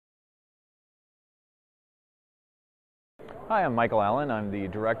Hi, I'm Michael Allen. I'm the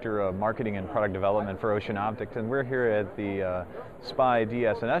Director of Marketing and Product Development for Ocean Optics, and we're here at the SPI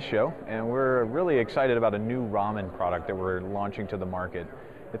DS&S show, and we're really excited about a new Raman product that we're launching to the market.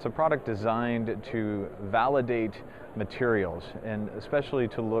 It's a product designed to validate materials, and especially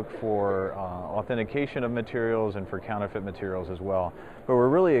to look for authentication of materials and for counterfeit materials as well. But we're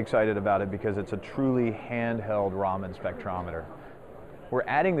really excited about it because it's a truly handheld Raman spectrometer. We're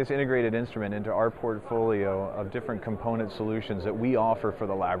adding this integrated instrument into our portfolio of different component solutions that we offer for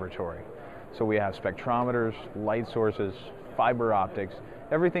the laboratory. So we have spectrometers, light sources, fiber optics,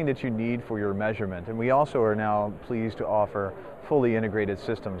 everything that you need for your measurement. And we also are now pleased to offer fully integrated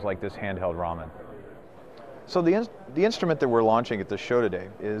systems like this handheld Raman. So the instrument that we're launching at the show today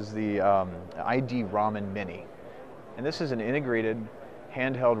is the ID-Raman Mini. And this is an integrated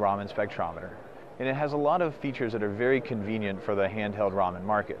handheld Raman spectrometer. And it has a lot of features that are very convenient for the handheld Raman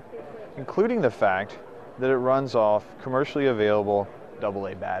market, including the fact that it runs off commercially available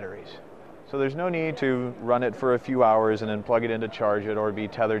AA batteries. So there's no need to run it for a few hours and then plug it in to charge it or be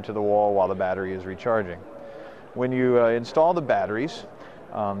tethered to the wall while the battery is recharging. When you install the batteries,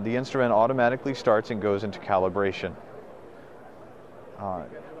 the instrument automatically starts and goes into calibration.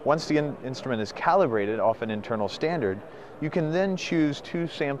 Once the instrument is calibrated off an internal standard, you can then choose two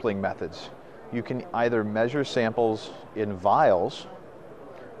sampling methods. You can either measure samples in vials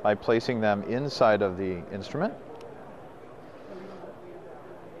by placing them inside of the instrument.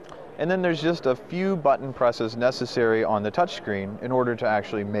 And then there's just a few button presses necessary on the touchscreen in order to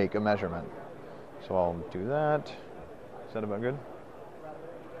actually make a measurement. So I'll do that. Is that about good?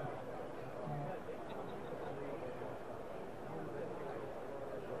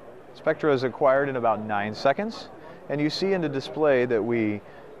 Spectra is acquired in about 9 seconds. And you see in the display that we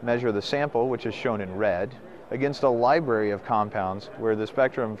measure the sample, which is shown in red, against a library of compounds where the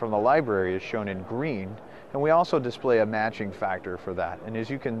spectrum from the library is shown in green, and we also display a matching factor for that. And as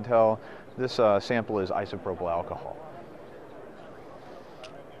you can tell, this sample is isopropyl alcohol.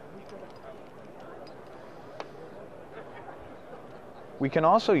 We can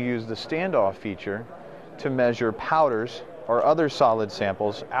also use the standoff feature to measure powders or other solid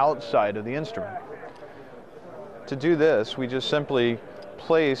samples outside of the instrument. To do this, we just simply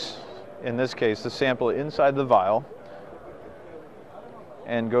place, in this case, the sample inside the vial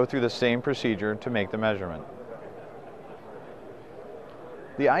and go through the same procedure to make the measurement.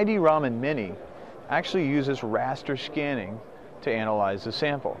 The ID-Raman Mini actually uses raster scanning to analyze the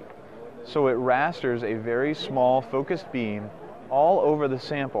sample. So it rasters a very small focused beam all over the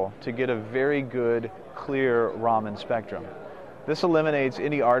sample to get a very good, clear Raman spectrum. This eliminates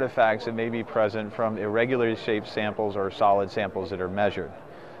any artifacts that may be present from irregularly shaped samples or solid samples that are measured.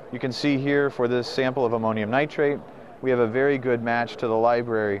 You can see here for this sample of ammonium nitrate, we have a very good match to the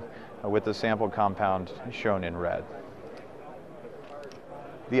library with the sample compound shown in red.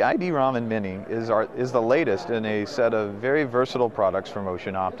 The ID-Raman Mini is the latest in a set of very versatile products from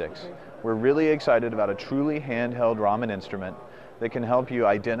Ocean Optics. We're really excited about a truly handheld Raman instrument that can help you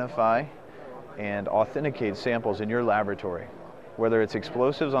identify and authenticate samples in your laboratory, whether it's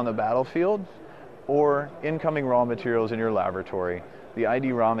explosives on the battlefield or incoming raw materials in your laboratory. The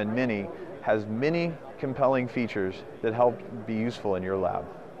ID-Raman Mini has many compelling features that help be useful in your lab.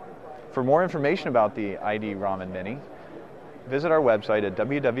 For more information about the ID-Raman Mini, visit our website at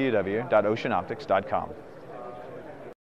www.oceanoptics.com.